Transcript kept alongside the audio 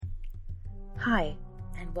Hi,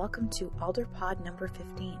 and welcome to Alderpod number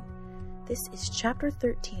 15. This is Chapter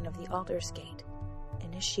 13 of the Alder's Gate,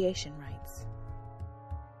 Initiation Rites.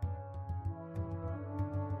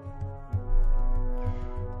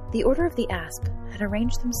 The Order of the Asp had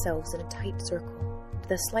arranged themselves in a tight circle to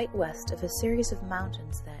the slight west of a series of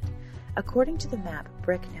mountains that, according to the map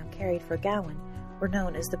Brick now carried for Gawain, were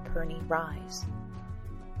known as the Perny Rise.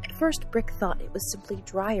 At first Brick thought it was simply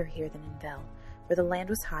drier here than in Vel, where the land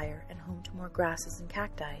was higher and home to more grasses and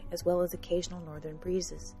cacti, as well as occasional northern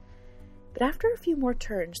breezes. But after a few more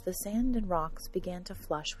turns, the sand and rocks began to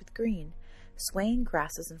flush with green. Swaying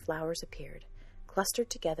grasses and flowers appeared, clustered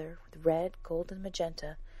together with red, gold, and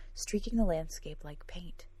magenta, streaking the landscape like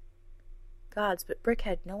paint. Gods, but Brick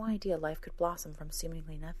had no idea life could blossom from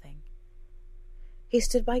seemingly nothing. He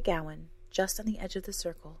stood by Gawain, just on the edge of the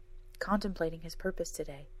circle, contemplating his purpose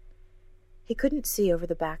today. He couldn't see over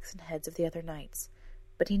the backs and heads of the other knights,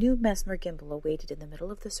 but he knew Mesmer Gimble awaited in the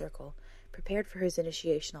middle of the circle, prepared for his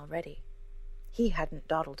initiation already. He hadn't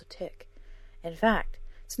dawdled a tick. In fact,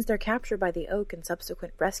 since their capture by the Oak and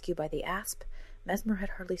subsequent rescue by the Asp, Mesmer had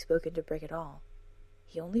hardly spoken to Brick at all.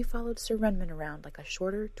 He only followed Sir Renmin around like a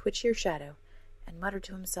shorter, twitchier shadow, and muttered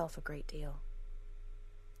to himself a great deal.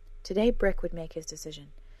 Today Brick would make his decision.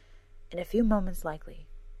 In a few moments likely.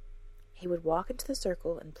 He would walk into the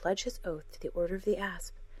circle and pledge his oath to the Order of the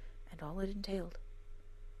Asp, and all it entailed.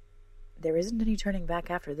 "There isn't any turning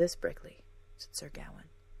back after this, Brickley," said Sir Gawain.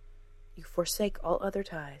 "You forsake all other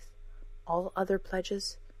ties, all other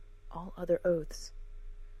pledges, all other oaths."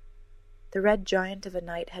 The red giant of a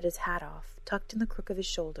knight had his hat off, tucked in the crook of his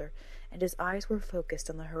shoulder, and his eyes were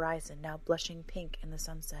focused on the horizon, now blushing pink in the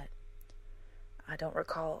sunset. "I don't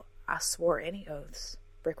recall I swore any oaths,"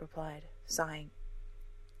 Brick replied, sighing.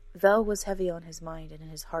 Vel was heavy on his mind and in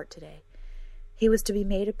his heart today. He was to be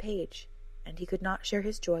made a page, and he could not share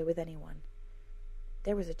his joy with anyone.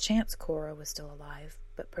 There was a chance Cora was still alive,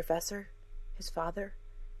 but Professor, his father,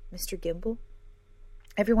 Mr. Gimble,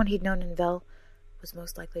 everyone he'd known in Vel was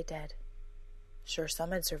most likely dead. Sure,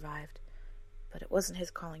 some had survived, but it wasn't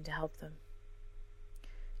his calling to help them.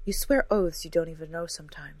 "You swear oaths you don't even know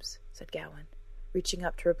sometimes," said Gawain, reaching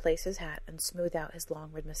up to replace his hat and smooth out his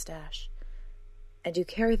long red mustache. "And you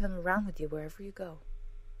carry them around with you wherever you go."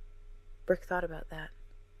 Brick thought about that.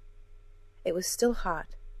 It was still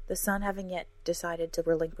hot, the sun having yet decided to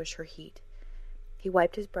relinquish her heat. He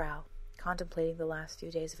wiped his brow, contemplating the last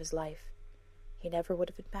few days of his life. He never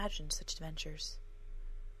would have imagined such adventures.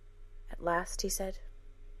 At last he said,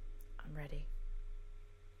 "I'm ready."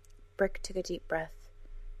 Brick took a deep breath.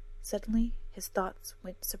 Suddenly his thoughts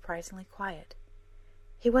went surprisingly quiet.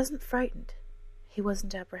 He wasn't frightened. He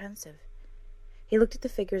wasn't apprehensive. He looked at the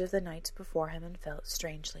figures of the knights before him and felt,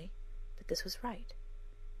 strangely, that this was right.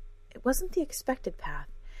 It wasn't the expected path.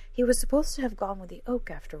 He was supposed to have gone with the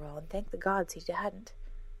Oak, after all, and thank the gods he hadn't.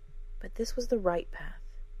 But this was the right path.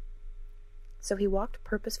 So he walked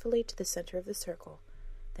purposefully to the center of the circle,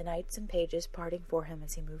 the knights and pages parting for him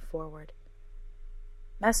as he moved forward.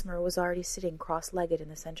 Mesmer was already sitting cross-legged in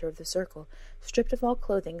the center of the circle, stripped of all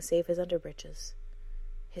clothing save his underbreeches.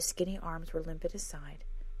 His skinny arms were limp at his side,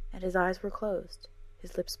 and his eyes were closed,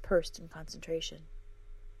 his lips pursed in concentration.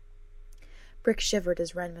 Brick shivered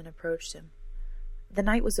as Renmin approached him. The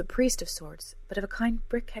knight was a priest of sorts, but of a kind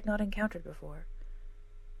Brick had not encountered before.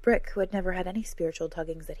 Brick, who had never had any spiritual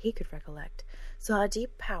tuggings that he could recollect, saw a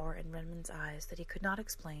deep power in Renmin's eyes that he could not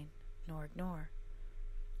explain nor ignore.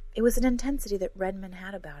 It was an intensity that Renmin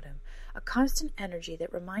had about him, a constant energy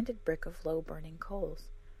that reminded Brick of low-burning coals.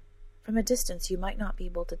 From a distance you might not be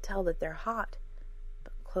able to tell that they're hot,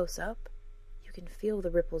 but close up you can feel the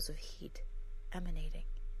ripples of heat emanating.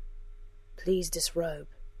 "Please disrobe,"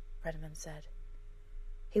 Renmin said.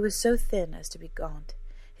 He was so thin as to be gaunt,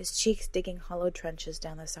 his cheeks digging hollow trenches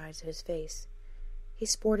down the sides of his face. He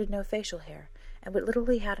sported no facial hair, and what little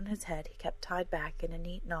he had on his head he kept tied back in a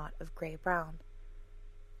neat knot of grey-brown.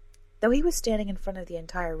 Though he was standing in front of the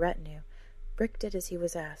entire retinue, Brick did as he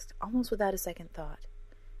was asked, almost without a second thought.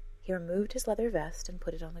 He removed his leather vest and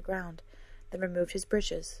put it on the ground, then removed his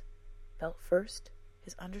breeches, belt first,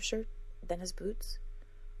 his undershirt, then his boots.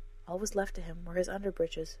 All was left to him were his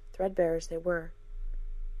underbreeches, threadbare as they were.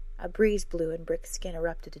 A breeze blew and Brick's skin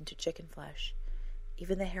erupted into chicken flesh.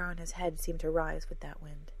 Even the hair on his head seemed to rise with that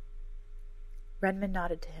wind. Renmin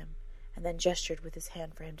nodded to him, and then gestured with his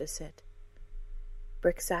hand for him to sit.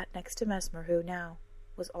 Brick sat next to Mesmer, who now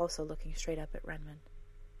was also looking straight up at Renmin.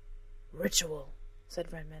 "Ritual,"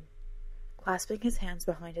 said Renmin, clasping his hands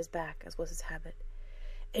behind his back, as was his habit.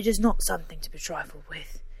 "It is not something to be trifled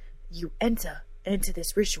with. You enter into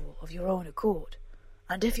this ritual of your own accord,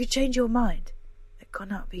 and if you change your mind, it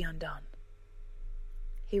cannot be undone."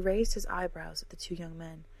 He raised his eyebrows at the two young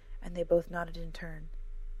men, and they both nodded in turn.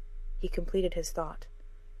 He completed his thought.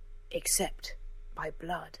 Except by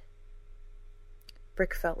blood.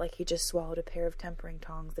 Brick felt like he just swallowed a pair of tempering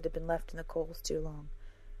tongs that had been left in the coals too long.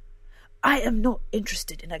 I am not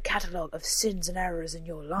interested in a catalogue of sins and errors in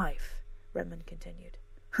your life, Redmond continued.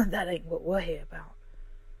 That ain't what we're here about.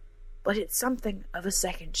 But it's something of a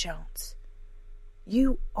second chance.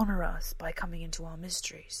 You honor us by coming into our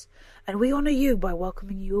mysteries, and we honor you by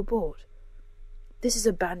welcoming you aboard. This is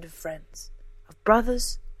a band of friends, of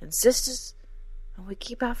brothers and sisters, and we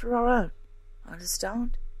keep after our own.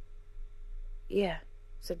 Understand? Yeah,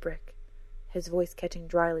 said Brick, his voice catching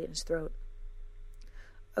dryly in his throat.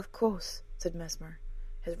 Of course, said Mesmer,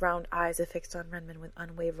 his round eyes affixed on Redmond with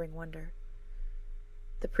unwavering wonder.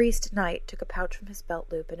 The priest knight took a pouch from his belt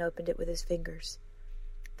loop and opened it with his fingers.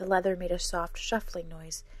 The leather made a soft shuffling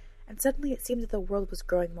noise, and suddenly it seemed that the world was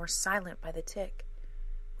growing more silent by the tick.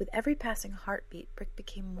 With every passing heartbeat, Brick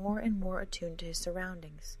became more and more attuned to his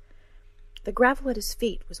surroundings. The gravel at his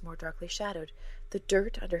feet was more darkly shadowed, the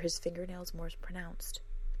dirt under his fingernails more pronounced.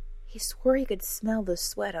 He swore he could smell the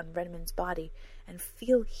sweat on Redmond's body and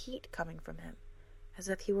feel heat coming from him, as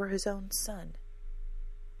if he were his own son.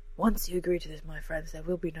 Once you agree to this, my friends, there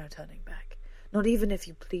will be no turning back, not even if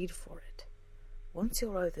you plead for it. Once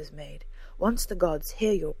your oath is made, once the gods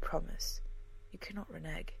hear your promise, you cannot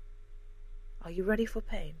renege. Are you ready for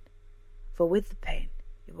pain? For with the pain,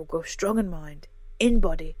 you will grow strong in mind, in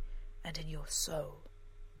body, and in your soul.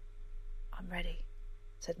 I'm ready,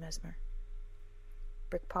 said Mesmer.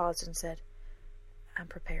 Brick paused and said, I'm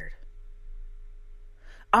prepared.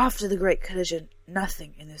 After the great collision,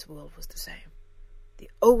 nothing in this world was the same. The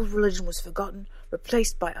old religion was forgotten,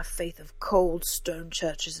 replaced by a faith of cold stone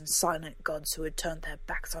churches and silent gods who had turned their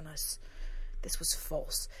backs on us. This was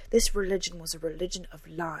false. This religion was a religion of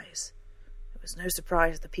lies. It was no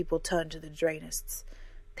surprise that the people turned to the Draenists.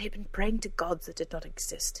 They had been praying to gods that did not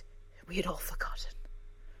exist. We had all forgotten.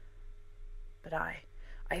 But I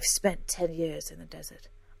have spent 10 years in the desert.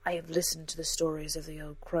 I have listened to the stories of the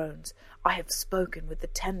old crones. I have spoken with the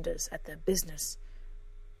tenders at their business.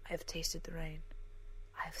 I have tasted the rain.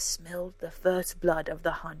 I have smelled the first blood of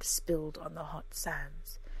the hunt spilled on the hot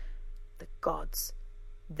sands. The gods,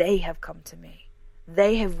 they have come to me.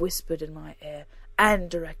 They have whispered in my ear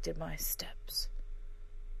and directed my steps.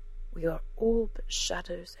 We are all but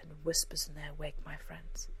shadows and whispers in their wake, my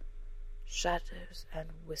friends. Shadows and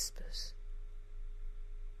whispers.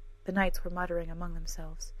 The knights were muttering among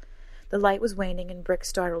themselves. The light was waning, and Brick,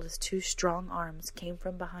 startled as two strong arms came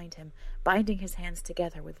from behind him, binding his hands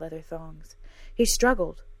together with leather thongs. He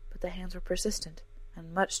struggled, but the hands were persistent,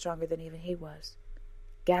 and much stronger than even he was.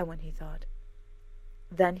 Gawain, he thought.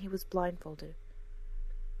 Then he was blindfolded.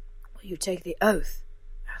 Will you take the oath?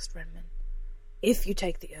 Asked Redmond. If you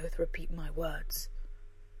take the oath, repeat my words.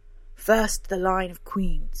 First, the line of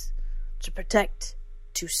queens, to protect,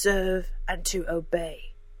 to serve, and to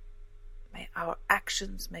obey. May our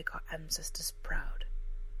actions make our ancestors proud.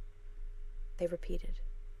 They repeated.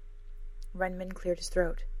 Redmond cleared his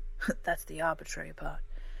throat. That's the arbitrary part.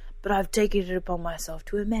 But I've taken it upon myself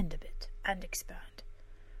to amend a bit and expand.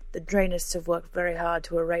 The Draenists have worked very hard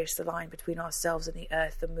to erase the line between ourselves and the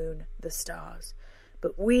earth, the moon, the stars.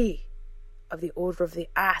 But we, of the Order of the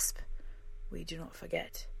Asp, we do not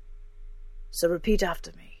forget. So repeat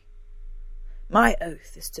after me. My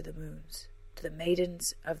oath is to the moons, to the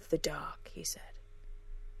maidens of the dark, he said.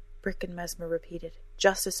 Brick and Mesmer repeated,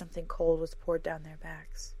 just as something cold was poured down their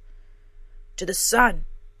backs. To the sun,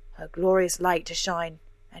 her glorious light to shine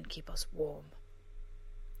and keep us warm.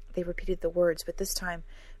 They repeated the words, but this time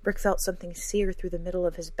Brick felt something sear through the middle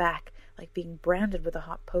of his back, like being branded with a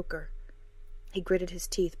hot poker. He gritted his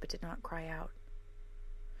teeth, but did not cry out.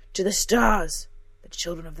 To the stars, the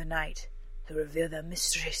children of the night, who reveal their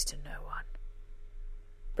mysteries to no one.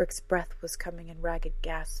 Brick's breath was coming in ragged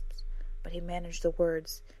gasps, but he managed the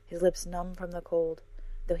words, his lips numb from the cold,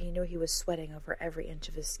 though he knew he was sweating over every inch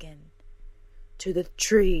of his skin. To the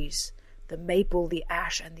trees, the maple, the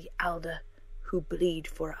ash, and the alder, who bleed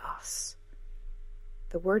for us.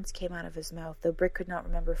 The words came out of his mouth, though Brick could not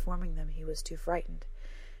remember forming them. He was too frightened.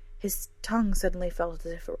 His tongue suddenly felt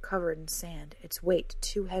as if it were covered in sand, its weight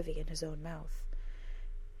too heavy in his own mouth.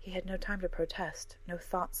 He had no time to protest, no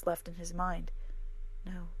thoughts left in his mind.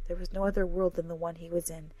 No, there was no other world than the one he was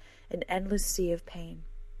in, an endless sea of pain.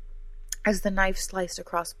 As the knife sliced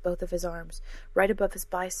across both of his arms, right above his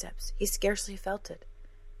biceps, he scarcely felt it.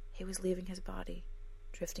 He was leaving his body,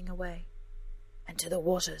 drifting away. And to the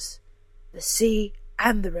waters, the sea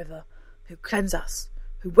and the river, who cleanse us,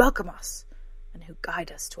 who welcome us, and who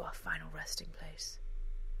guide us to our final resting place.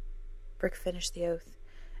 Brick finished the oath,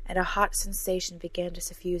 and a hot sensation began to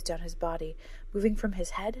suffuse down his body, moving from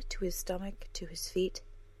his head to his stomach to his feet.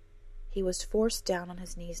 He was forced down on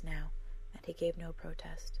his knees now, and he gave no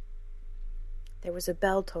protest. There was a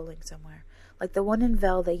bell tolling somewhere, like the one in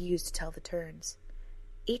Vel they used to tell the turns.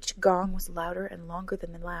 Each gong was louder and longer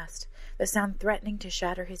than the last, the sound threatening to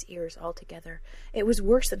shatter his ears altogether. It was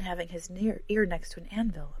worse than having his ear next to an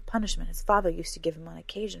anvil, a punishment his father used to give him on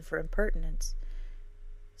occasion for impertinence.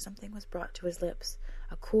 Something was brought to his lips,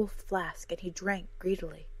 a cool flask, and he drank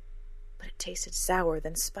greedily. But it tasted sour,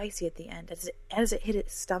 then spicy at the end. As it hit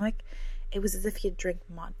his stomach, it was as if he had drank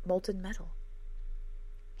molten metal.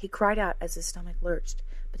 He cried out as his stomach lurched,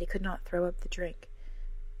 but he could not throw up the drink.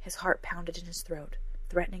 His heart pounded in his throat,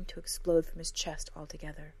 threatening to explode from his chest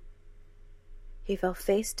altogether. He fell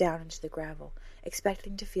face down into the gravel,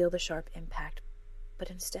 expecting to feel the sharp impact, but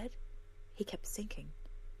instead he kept sinking.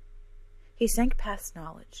 He sank past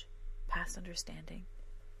knowledge, past understanding,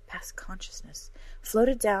 past consciousness,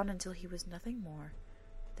 floated down until he was nothing more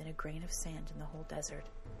than a grain of sand in the whole desert,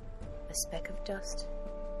 a speck of dust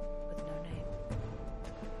with no name.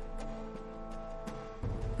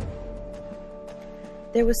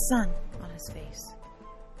 There was sun on his face,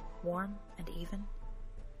 warm and even.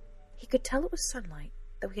 He could tell it was sunlight,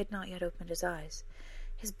 though he had not yet opened his eyes.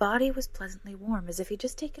 His body was pleasantly warm, as if he had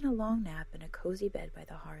just taken a long nap in a cozy bed by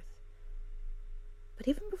the hearth. But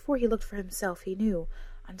even before he looked for himself, he knew,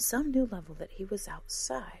 on some new level, that he was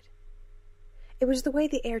outside. It was the way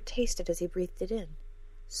the air tasted as he breathed it in,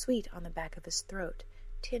 sweet on the back of his throat,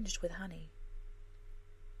 tinged with honey.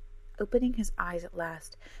 Opening his eyes at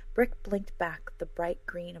last, Brick blinked back the bright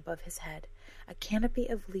green above his head, a canopy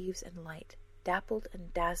of leaves and light, dappled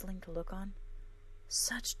and dazzling to look on.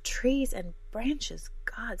 Such trees and branches!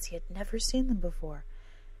 Gods, he had never seen them before.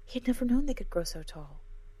 He had never known they could grow so tall.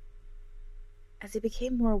 As he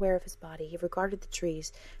became more aware of his body, he regarded the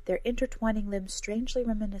trees, their intertwining limbs strangely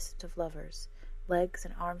reminiscent of lovers, legs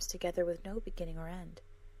and arms together with no beginning or end.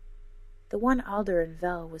 The one alder in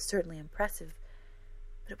Vel was certainly impressive,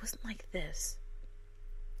 but it wasn't like this.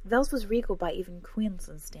 Vel's was regal by even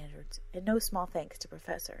Queensland standards, and no small thanks to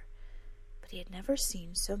Professor, but he had never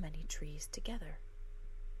seen so many trees together.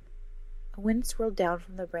 A wind swirled down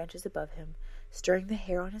from the branches above him, stirring the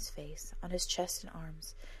hair on his face, on his chest and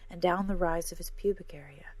arms, and down the rise of his pubic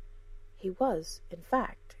area. He was, in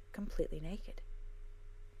fact, completely naked.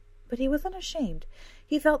 But he was unashamed.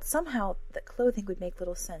 He felt somehow that clothing would make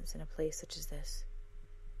little sense in a place such as this.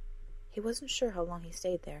 He wasn't sure how long he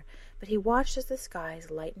stayed there, but he watched as the skies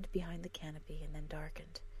lightened behind the canopy and then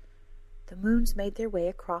darkened. The moons made their way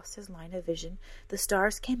across his line of vision, the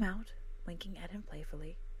stars came out, winking at him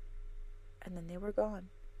playfully, and then they were gone.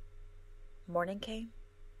 Morning came,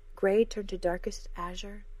 gray turned to darkest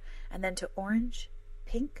azure, and then to orange,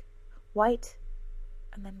 pink, white,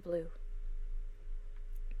 and then blue.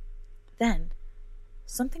 Then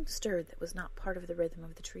something stirred that was not part of the rhythm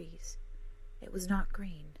of the trees. It was not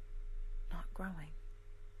green, not growing.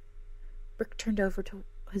 Brick turned over to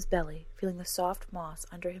his belly, feeling the soft moss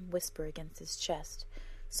under him whisper against his chest,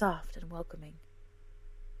 soft and welcoming.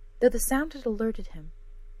 Though the sound had alerted him,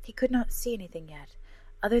 he could not see anything yet,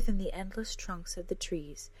 other than the endless trunks of the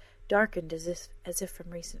trees, darkened as if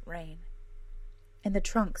from recent rain. In the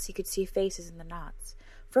trunks he could see faces in the knots,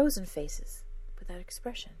 frozen faces, without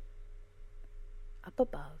expression. Up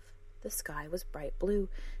above, the sky was bright blue,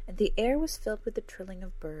 and the air was filled with the trilling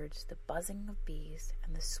of birds, the buzzing of bees,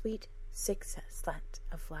 and the sweet scent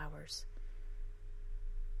of flowers.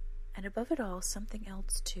 And above it all, something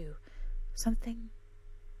else, too, something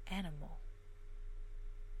animal.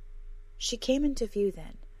 She came into view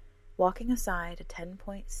then, walking aside a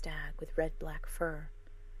 10-point stag with red-black fur.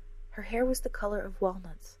 Her hair was the color of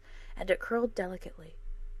walnuts, and it curled delicately,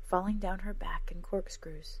 falling down her back in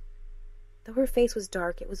corkscrews. Though her face was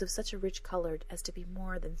dark, it was of such a rich color as to be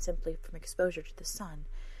more than simply from exposure to the sun.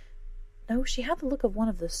 No, she had the look of one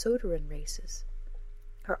of the Soderan races.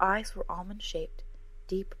 Her eyes were almond-shaped,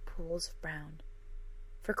 deep pools of brown.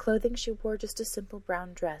 For clothing she wore just a simple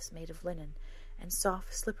brown dress made of linen, and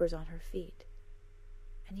soft slippers on her feet.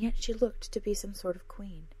 And yet she looked to be some sort of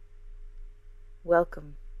queen.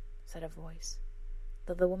 "Welcome," said a voice,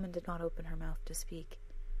 though the woman did not open her mouth to speak.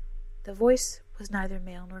 The voice was neither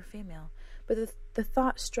male nor female, but the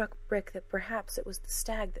thought struck Brick that perhaps it was the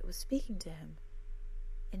stag that was speaking to him.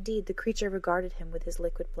 Indeed, the creature regarded him with his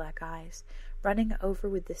liquid black eyes, running over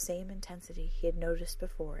with the same intensity he had noticed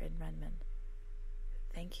before in Renman.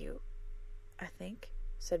 "Thank you, I think,"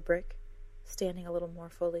 said Brick, standing a little more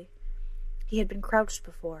fully. He had been crouched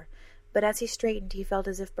before, but as he straightened he felt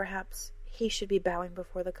as if perhaps he should be bowing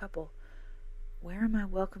before the couple. "Where am I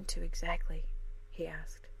welcome to exactly?" he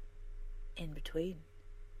asked. In between.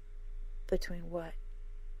 Between what?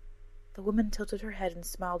 The woman tilted her head and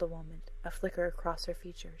smiled a moment, a flicker across her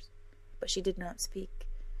features. But she did not speak.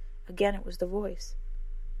 Again it was the voice.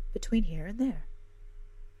 Between here and there.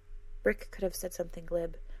 Brick could have said something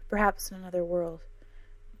glib, perhaps in another world,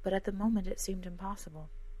 but at the moment it seemed impossible.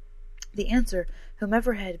 The answer,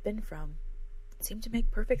 whomever it had been from, seemed to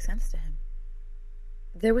make perfect sense to him.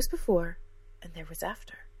 There was before, and there was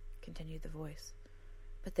after, continued the voice.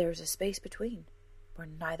 But there is a space between, where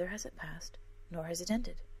neither has it passed, nor has it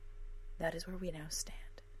ended. That is where we now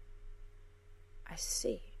stand. I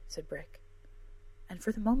see, said Brick. And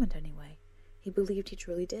for the moment, anyway, he believed he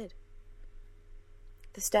truly did.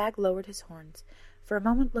 The stag lowered his horns, for a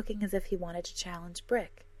moment looking as if he wanted to challenge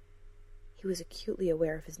Brick. He was acutely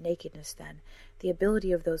aware of his nakedness then, the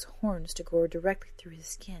ability of those horns to gore directly through his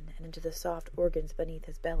skin and into the soft organs beneath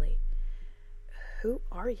his belly. Who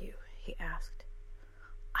are you? He asked.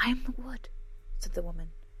 I am the wood, said the woman,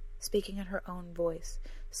 speaking in her own voice,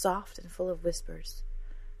 soft and full of whispers.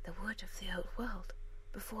 The wood of the old world,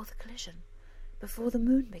 before the collision, before the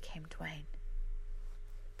moon became twain.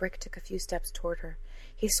 Brick took a few steps toward her.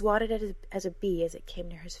 He swatted at it as a bee as it came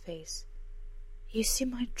near his face. You see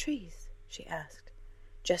my trees? She asked,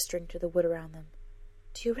 gesturing to the wood around them.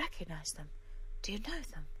 Do you recognize them? Do you know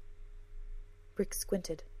them? Brick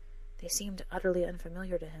squinted. They seemed utterly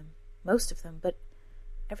unfamiliar to him, most of them, but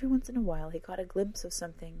every once in a while he caught a glimpse of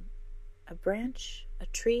something. A branch, a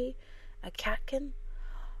tree, a catkin.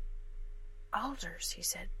 Alders, he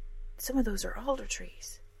said. Some of those are alder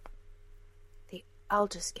trees. The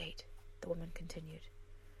Aldersgate, the woman continued.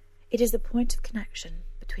 It is the point of connection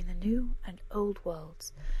between the new and old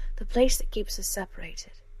worlds, the place that keeps us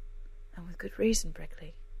separated. And with good reason,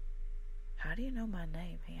 Brickley. How do you know my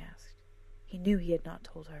name? He asked. He knew he had not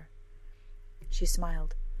told her. She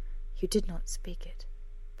smiled. You did not speak it,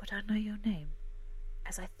 but I know your name,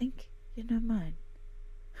 as I think you know mine.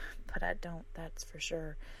 But I don't, that's for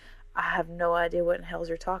sure. I have no idea what in hell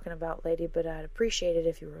you're talking about, lady, but I'd appreciate it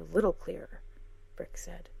if you were a little clearer, Brick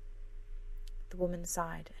said. The woman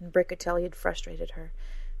sighed, and Brick could tell he had frustrated her.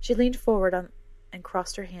 She leaned forward and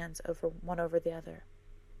crossed her hands one over the other.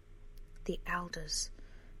 The Alders,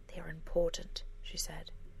 they are important, she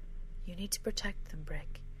said. You need to protect them,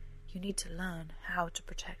 Brick. You need to learn how to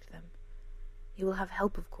protect them. You will have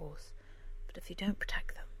help, of course, but if you don't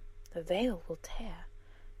protect them, the veil will tear,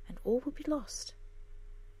 and all will be lost.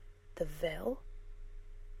 The veil?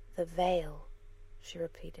 The veil, she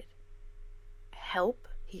repeated. Help?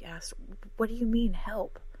 He asked. What do you mean,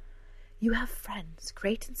 help? You have friends,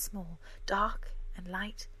 great and small, dark and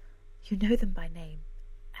light. You know them by name,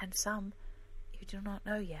 and some you do not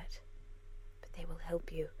know yet. But they will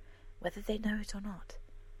help you, whether they know it or not.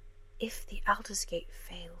 If the Aldersgate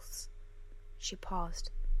fails... She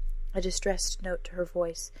paused, a distressed note to her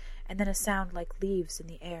voice, and then a sound like leaves in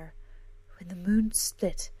the air. When the moon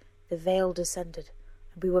split, the veil descended,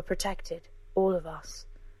 and we were protected, all of us.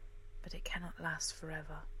 But it cannot last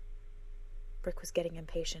forever. Brick was getting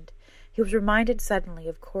impatient. He was reminded suddenly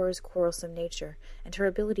of Cora's quarrelsome nature, and her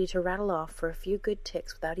ability to rattle off for a few good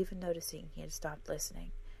ticks without even noticing he had stopped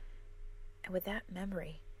listening. And with that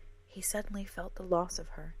memory, he suddenly felt the loss of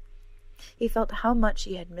her. He felt how much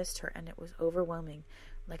he had missed her, and it was overwhelming,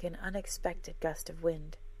 like an unexpected gust of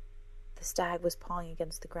wind. The stag was pawing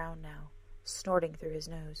against the ground now, snorting through his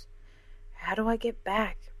nose. How do I get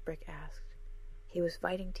back? Brick asked. He was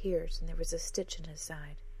fighting tears, and there was a stitch in his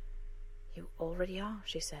side. You already are,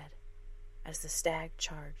 she said, as the stag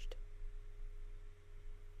charged.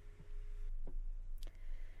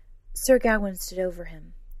 Sir Gawain stood over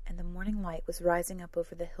him, and the morning light was rising up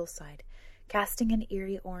over the hillside, casting an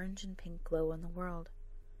eerie orange and pink glow on the world.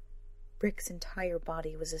 Brick's entire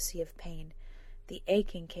body was a sea of pain. The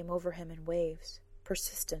aching came over him in waves,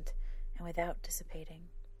 persistent and without dissipating.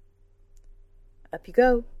 Up you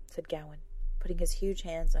go, said Gawain, putting his huge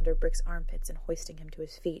hands under Brick's armpits and hoisting him to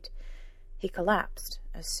his feet. He collapsed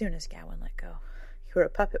as soon as Gawain let go. You're a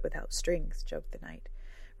puppet without strings, joked the knight,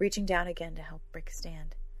 reaching down again to help Brick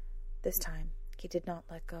stand. This time he did not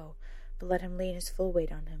let go, but let him lean his full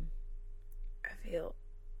weight on him. I feel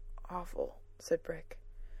awful, said Brick.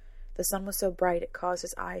 The sun was so bright it caused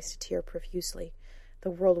his eyes to tear profusely. The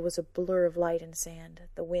world was a blur of light and sand,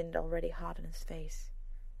 the wind already hot in his face.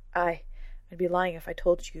 I'd be lying if I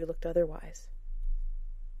told you looked otherwise.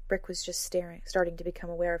 Brick was just starting to become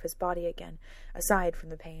aware of his body again, aside from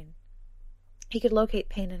the pain. He could locate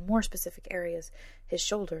pain in more specific areas. His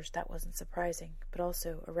shoulders, that wasn't surprising, but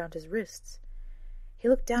also around his wrists. He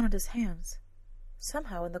looked down at his hands.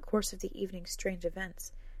 Somehow, in the course of the evening's strange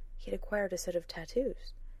events, he had acquired a set of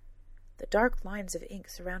tattoos. The dark lines of ink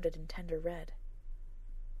surrounded in tender red.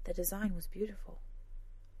 The design was beautiful.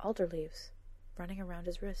 Alder leaves, running around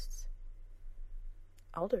his wrists.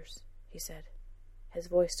 "Alders," he said, his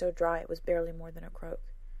voice so dry it was barely more than a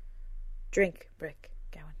croak. "Drink, Brick,"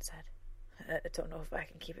 Gowan said. "I don't know if I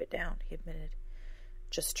can keep it down," he admitted.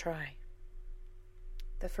 "Just try."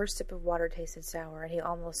 The first sip of water tasted sour, and he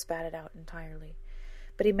almost spat it out entirely,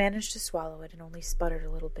 but he managed to swallow it and only sputtered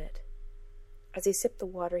a little bit. As he sipped the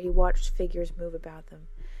water, he watched figures move about them,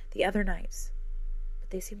 the other knights, but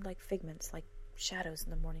they seemed like figments, like shadows in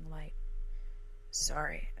the morning light.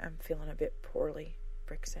 "Sorry, I'm feeling a bit poorly,"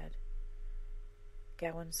 Brick said.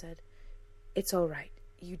 Gowan said, "It's all right.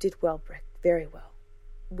 You did well, Brick, very well.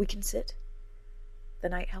 We can sit?" The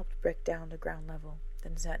knight helped Brick down to ground level,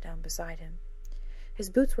 then sat down beside him. His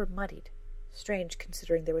boots were muddied, strange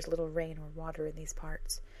considering there was little rain or water in these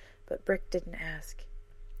parts, but Brick didn't ask.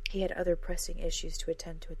 He had other pressing issues to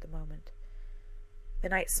attend to at the moment. The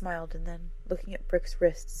knight smiled and then, looking at Brick's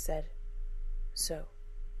wrists, said, "So,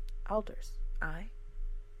 Alders, aye?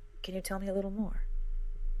 Can you tell me a little more?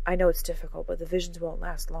 I know it's difficult, but the visions won't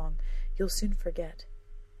last long. You'll soon forget."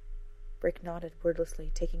 Brick nodded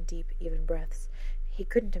wordlessly, taking deep, even breaths. He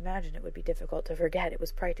couldn't imagine it would be difficult to forget. It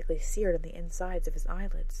was practically seared on the insides of his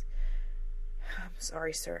eyelids. "I'm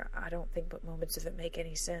sorry, sir. I don't think but moments of it make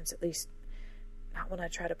any sense, at least not when I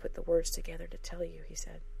try to put the words together to tell you," he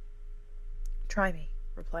said. "Try me,"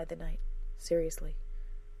 replied the knight, seriously.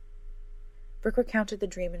 Brick recounted the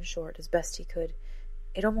dream in short, as best he could.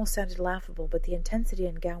 It almost sounded laughable, but the intensity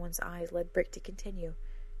in Gowan's eyes led Brick to continue,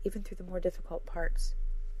 even through the more difficult parts.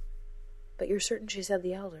 "But you're certain she said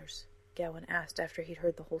the elders?" Gowan asked after he'd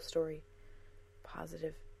heard the whole story.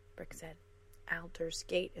 "Positive," Brick said. "Alders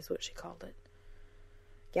Gate is what she called it."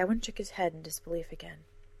 Gowan shook his head in disbelief again,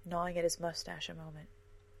 gnawing at his mustache a moment.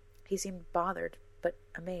 He seemed bothered, but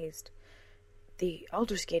amazed. "The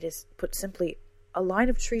Alders Gate is, put simply, a line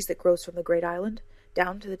of trees that grows from the great island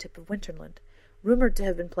down to the tip of Winterland, rumored to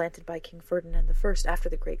have been planted by King Ferdinand I after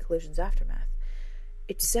the Great Collision's aftermath.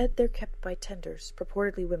 It's said they're kept by tenders,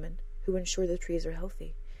 purportedly women, who ensure the trees are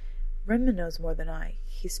healthy. Renman knows more than I.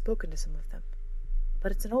 He's spoken to some of them.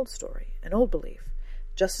 But it's an old story, an old belief,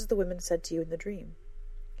 just as the women said to you in the dream.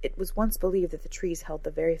 It was once believed that the trees held the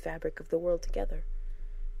very fabric of the world together."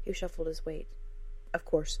 He shuffled his weight. "Of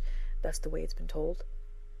course, that's the way it's been told.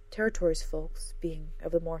 Territories folks, being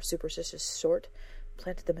of the more superstitious sort,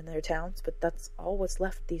 planted them in their towns, but that's all what's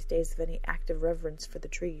left these days of any active reverence for the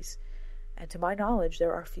trees, and to my knowledge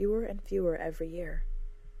there are fewer and fewer every year."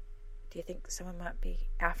 "Do you think someone might be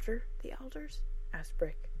after the alders?" asked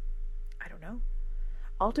Brick. "I don't know.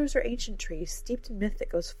 Alders are ancient trees, steeped in myth that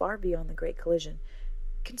goes far beyond the Great Collision.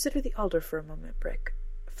 Consider the alder for a moment, Brick.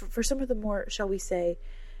 For some of the more, shall we say,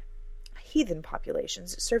 heathen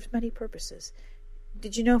populations, it serves many purposes.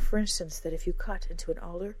 Did you know, for instance, that if you cut into an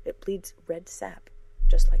alder, it bleeds red sap,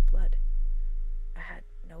 just like blood?" "I had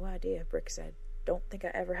no idea," Brick said. "Don't think I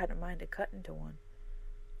ever had a mind to cut into one."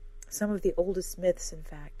 "Some of the oldest myths, in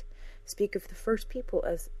fact, speak of the first people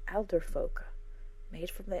as alder folk,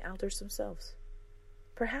 made from the alders themselves."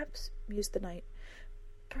 "Perhaps," mused the knight,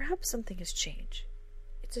 "perhaps something has changed.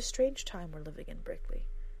 It's a strange time we're living in, Brickley.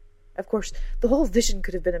 Of course, the whole vision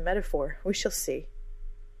could have been a metaphor. We shall see."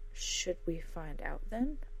 "Should we find out,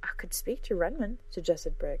 then? I could speak to Renman,"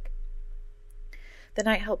 suggested Brick. The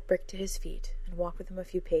knight helped Brick to his feet and walked with him a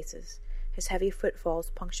few paces, his heavy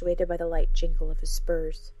footfalls punctuated by the light jingle of his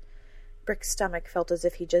spurs. Brick's stomach felt as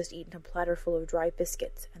if he'd just eaten a platter full of dry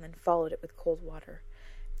biscuits and then followed it with cold water.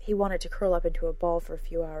 He wanted to curl up into a ball for a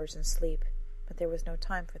few hours and sleep, but there was no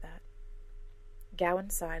time for that. Gowan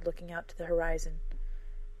sighed, looking out to the horizon.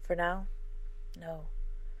 For now, no.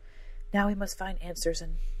 Now we must find answers,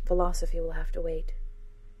 and philosophy will have to wait.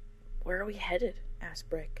 "Where are we headed?" asked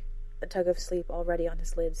Brick, a tug of sleep already on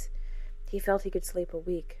his lids. He felt he could sleep a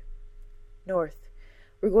week. "North.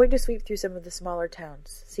 We're going to sweep through some of the smaller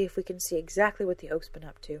towns, see if we can see exactly what the Oak's been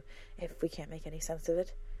up to, if we can't make any sense of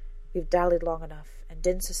it. We've dallied long enough, and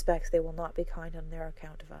Din suspects they will not be kind on their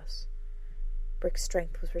account of us." Brick's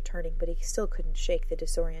strength was returning, but he still couldn't shake the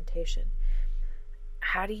disorientation.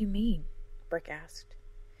 "How do you mean?" Brick asked.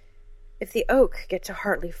 "If the Oak get to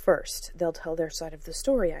Hartley first, they'll tell their side of the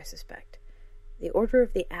story, I suspect. The Order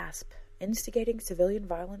of the Asp, instigating civilian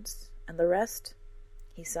violence, and the rest—"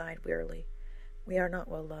 He sighed wearily. "We are not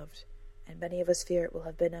well loved, and many of us fear it will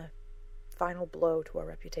have been a final blow to our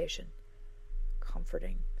reputation."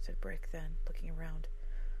 "Comforting," said Brick then, looking around.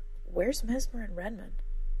 "Where's Mesmer and Renman?"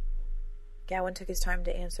 Gowan took his time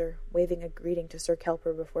to answer, waving a greeting to Sir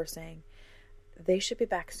Kelper before saying, "They should be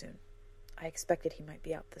back soon. I expected he might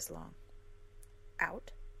be out this long."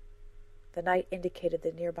 "Out?" The knight indicated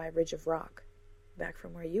the nearby ridge of rock. Back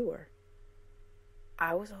from where you were.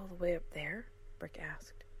 I was all the way up there? Brick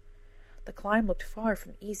asked. The climb looked far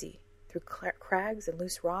from easy. Through crags and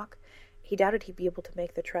loose rock, he doubted he'd be able to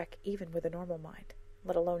make the trek even with a normal mind,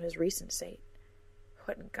 let alone his recent state.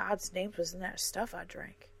 What in God's name was in that stuff I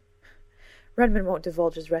drank? Redmond won't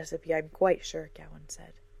divulge his recipe, I'm quite sure, Gowan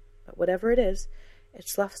said. But whatever it is, it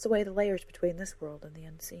sloughs away the layers between this world and the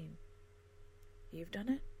unseen. You've done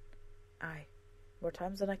it? Aye, more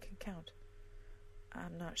times than I can count.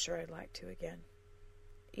 I'm not sure I'd like to again.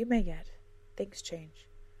 You may yet. Things change.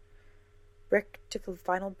 Brick took a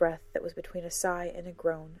final breath that was between a sigh and a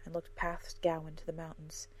groan and looked past Gowan to the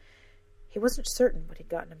mountains. He wasn't certain what he'd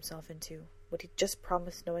gotten himself into, what he'd just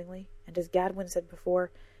promised knowingly, and as Gadwin said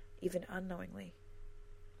before, even unknowingly.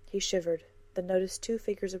 He shivered, then noticed two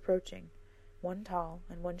figures approaching, one tall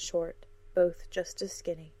and one short, both just as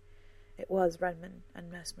skinny. It was Redmond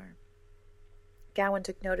and Mesmer. Gowan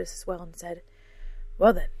took notice as well and said,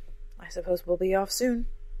 Well then, I suppose we'll be off soon.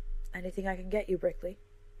 Anything I can get you, Brickley?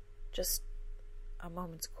 Just a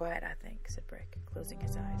moment's quiet, I think, said Brick, closing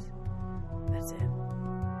his eyes. That's it.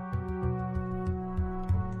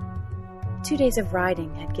 2 days of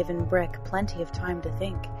riding had given Brick plenty of time to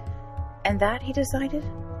think, and that, he decided,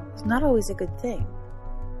 was not always a good thing.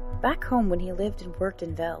 Back home when he lived and worked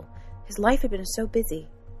in Vell, his life had been so busy,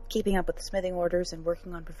 keeping up with the smithing orders and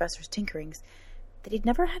working on Professor's tinkerings, that he'd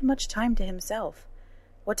never had much time to himself.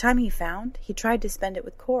 What time he found, he tried to spend it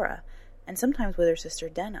with Cora, and sometimes with her sister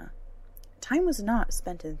Denna. Time was not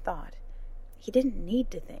spent in thought. He didn't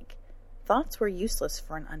need to think. Thoughts were useless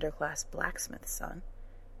for an underclass blacksmith's son.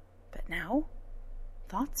 But now,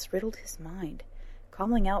 thoughts riddled his mind,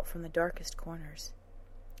 calling out from the darkest corners.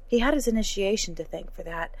 He had his initiation to thank for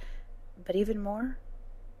that, but even more,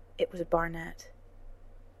 it was Barnett.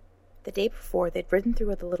 The day before, they'd ridden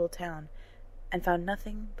through the little town, and found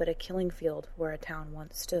nothing but a killing field where a town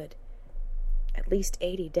once stood. At least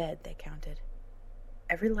 80 dead, they counted.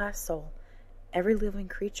 Every last soul, every living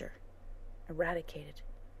creature, eradicated.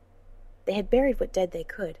 They had buried what dead they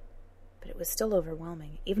could, but it was still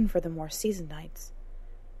overwhelming, even for the more seasoned knights.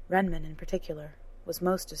 Redmond, in particular, was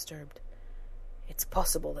most disturbed. It's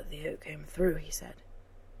possible that the oak came through, he said,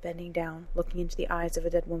 bending down, looking into the eyes of a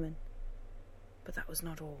dead woman. But that was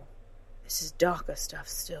not all. This is darker stuff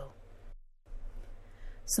still.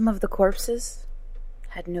 Some of the corpses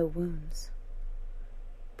had no wounds.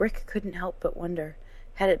 Brick couldn't help but wonder,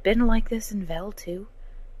 had it been like this in Vell, too?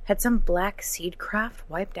 Had some black seedcraft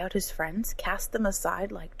wiped out his friends, cast them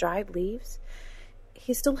aside like dried leaves?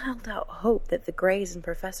 He still held out hope that the Greys and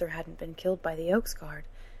Professor hadn't been killed by the Oaks Guard.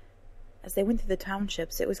 As they went through the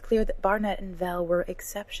townships, it was clear that Barnett and Vell were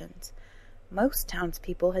exceptions. Most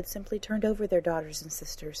townspeople had simply turned over their daughters and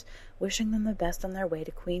sisters, wishing them the best on their way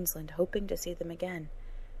to Queensland, hoping to see them again.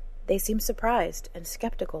 They seemed surprised and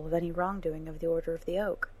skeptical of any wrongdoing of the Order of the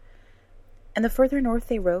Oak. And the further north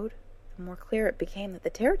they rode, the more clear it became that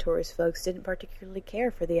the Territories folks didn't particularly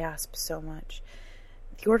care for the Asps so much.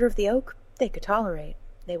 The Order of the Oak they could tolerate.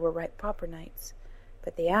 They were right proper knights.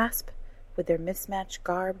 But the Asp, with their mismatched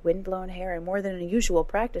garb, wind-blown hair, and more than unusual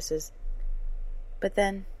practices... But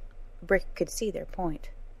then, Brick could see their point.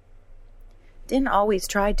 Din always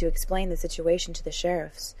tried to explain the situation to the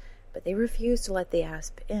sheriffs, but they refused to let the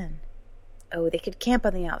Asp in. Oh, they could camp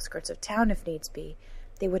on the outskirts of town if needs be.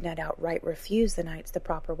 They would not outright refuse the knights the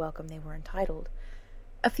proper welcome they were entitled.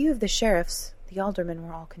 A few of the sheriffs, the aldermen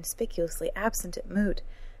were all conspicuously absent at Moot,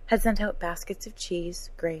 had sent out baskets of cheese,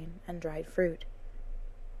 grain, and dried fruit.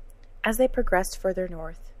 As they progressed further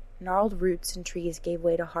north, gnarled roots and trees gave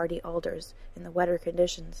way to hardy alders in the wetter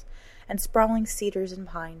conditions, and sprawling cedars and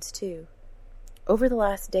pines, too. Over the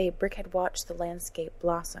last day, Brick had watched the landscape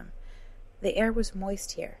blossom. The air was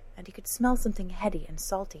moist here, and he could smell something heady and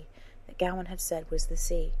salty that Gowan had said was the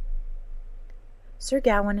sea. Sir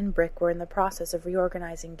Gowan and Brick were in the process of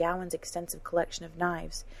reorganizing Gowan's extensive collection of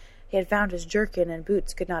knives. He had found his jerkin and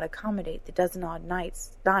boots could not accommodate the dozen-odd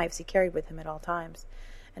knives he carried with him at all times,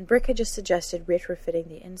 and Brick had just suggested retrofitting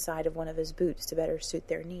the inside of one of his boots to better suit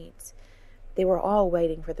their needs. They were all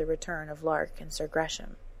waiting for the return of Lark and Sir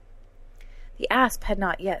Gresham. The Asp had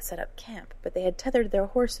not yet set up camp, but they had tethered their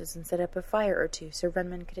horses and set up a fire or two so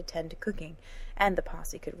Redmond could attend to cooking, and the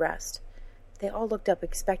posse could rest. They all looked up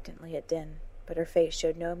expectantly at Din, but her face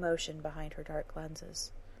showed no emotion behind her dark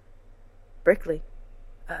lenses. Brickley.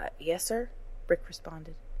 Yes, sir? Brick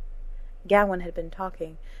responded. Gowan had been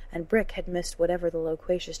talking, and Brick had missed whatever the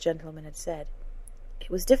loquacious gentleman had said.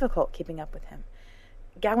 It was difficult keeping up with him.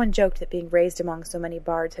 Gowan joked that being raised among so many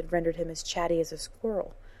bards had rendered him as chatty as a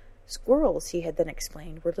squirrel. Squirrels, he had then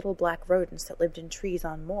explained, were little black rodents that lived in trees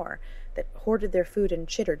on moor, that hoarded their food and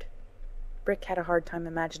chittered. Brick had a hard time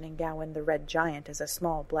imagining Gawain the Red Giant as a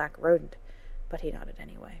small black rodent, but he nodded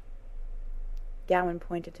anyway. Gawain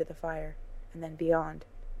pointed to the fire, and then beyond.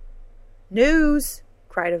 "News!"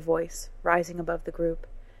 cried a voice, rising above the group.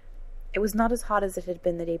 It was not as hot as it had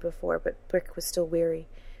been the day before, but Brick was still weary.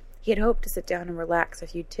 He had hoped to sit down and relax a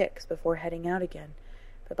few ticks before heading out again,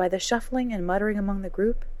 but by the shuffling and muttering among the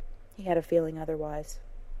group, he had a feeling otherwise.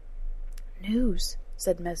 "News,"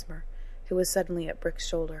 said Mesmer, who was suddenly at Brick's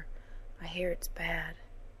shoulder. "I hear it's bad."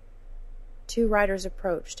 2 riders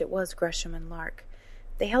approached. It was Gresham and Lark.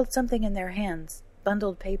 They held something in their hands,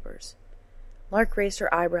 bundled papers. Lark raised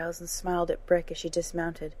her eyebrows and smiled at Brick as she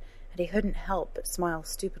dismounted, and he couldn't help but smile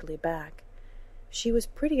stupidly back. She was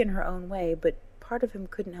pretty in her own way, but part of him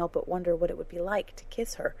couldn't help but wonder what it would be like to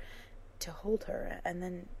kiss her, to hold her, and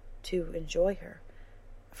then to enjoy her.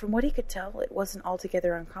 From what he could tell, it wasn't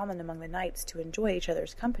altogether uncommon among the knights to enjoy each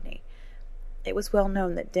other's company. It was well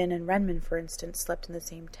known that Din and Renman, for instance, slept in the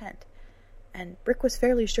same tent, and Brick was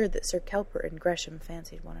fairly sure that Sir Kelper and Gresham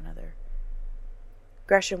fancied one another.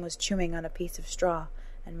 Gresham was chewing on a piece of straw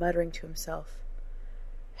and muttering to himself.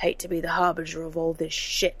 "Hate to be the harbinger of all this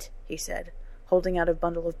shit," he said, holding out a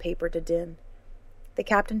bundle of paper to Din. The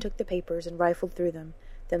captain took the papers and rifled through them,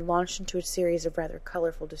 then launched into a series of rather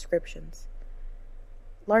colorful descriptions.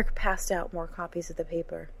 Lark passed out more copies of the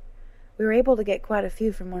paper. "We were able to get quite a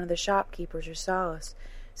few from one of the shopkeepers who saw us.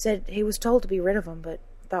 Said he was told to be rid of 'em, but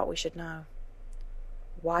thought we should know."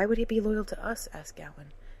 "Why would he be loyal to us?" asked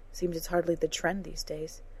Gawain. "Seems it's hardly the trend these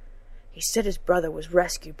days." "He said his brother was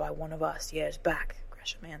rescued by one of us years back,"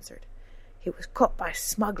 Gresham answered. "He was caught by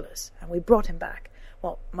smugglers, and we brought him back.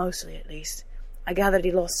 Well, mostly at least. I gathered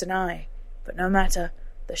he lost an eye, but no matter,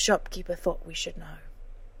 the shopkeeper thought we should know."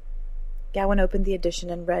 Gawain opened the edition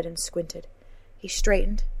and read and squinted. He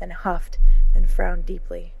straightened, then huffed, then frowned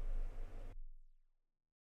deeply.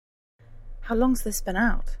 "How long's this been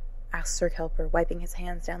out?" asked Sir Kelper, wiping his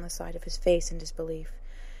hands down the side of his face in disbelief.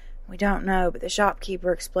 "We don't know, but the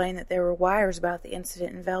shopkeeper explained that there were wires about the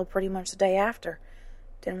incident in Vel pretty much the day after.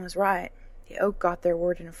 Din was right. The Oak got their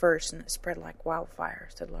word in first, and it spread like wildfire,"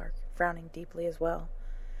 said Lark, frowning deeply as well.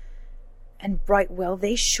 "And right well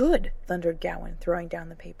they should," thundered Gawain, throwing down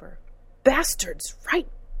the paper. "Bastards! Right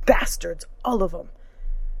bastards! All of 'em!"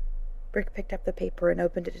 Brick picked up the paper and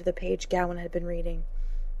opened it to the page Gawain had been reading.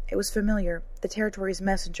 It was familiar, the Territory's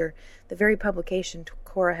Messenger, the very publication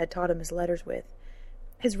Cora had taught him his letters with.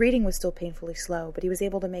 His reading was still painfully slow, but he was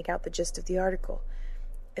able to make out the gist of the article.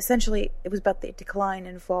 Essentially, it was about the decline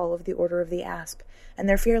and fall of the Order of the Asp, and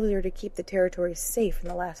their failure to keep the Territory safe in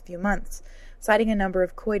the last few months, citing a number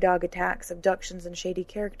of coy dog attacks, abductions, and shady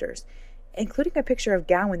characters, including a picture of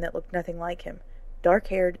Gawain that looked nothing like him,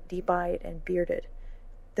 dark-haired, deep-eyed, and bearded.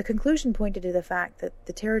 The conclusion pointed to the fact that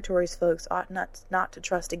the Territory's folks ought not to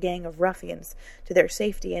trust a gang of ruffians to their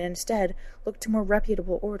safety, and instead look to more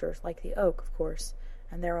reputable orders, like the Oak, of course,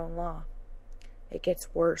 and their own law. "It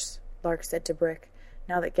gets worse," Lark said to Brick,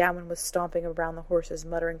 now that Gawain was stomping around the horses,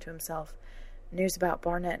 muttering to himself. "News about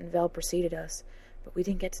Barnett and Vel preceded us, but we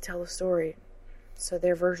didn't get to tell the story, so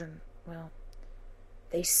their version, well..."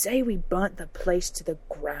 "They say we burnt the place to the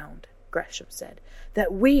ground," Gresham said,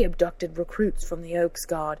 "that we abducted recruits from the Oak's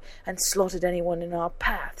Guard and slaughtered anyone in our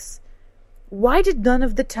paths." "Why did none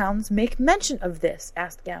of the towns make mention of this?"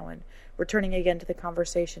 asked Gawain, returning again to the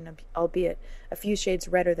conversation, albeit a few shades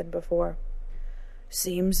redder than before.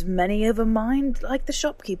 "Seems many of 'em mind like the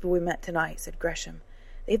shopkeeper we met tonight," said Gresham.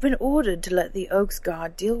 "They've been ordered to let the Oak's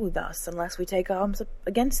Guard deal with us unless we take arms up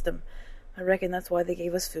against them. I reckon that's why they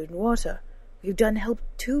gave us food and water. We've done helped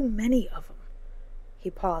too many of 'em." He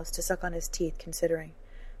paused to suck on his teeth, considering.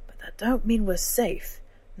 "But that don't mean we're safe.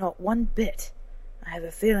 Not one bit. I have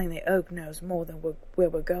a feeling the Oak knows more than where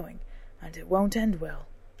we're going, and it won't end well.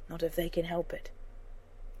 Not if they can help it."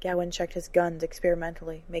 Gawain checked his guns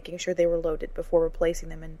experimentally, making sure they were loaded before replacing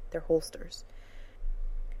them in their holsters.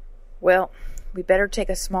 "Well, we better take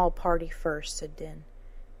a small party first," said Din.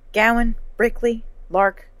 "Gawain, Brickley,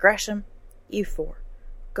 Lark, Gresham, you 4.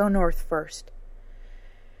 Go north first.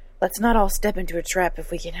 Let's not all step into a trap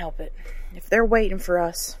if we can help it. If they're waiting for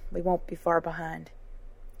us, we won't be far behind.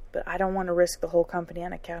 But I don't want to risk the whole company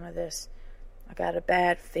on account of this. I got a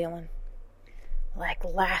bad feeling. Like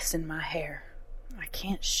lice in my hair. I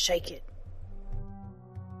can't shake it."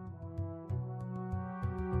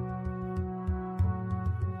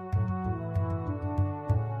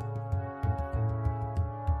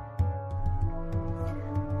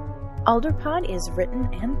 Alderpod is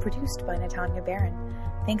written and produced by Natanya Barron.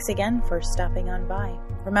 Thanks again for stopping on by.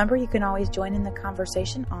 Remember, you can always join in the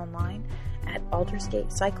conversation online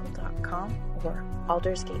aldersgatecycle.com or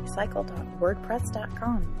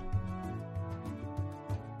aldersgatecycle.wordpress.com.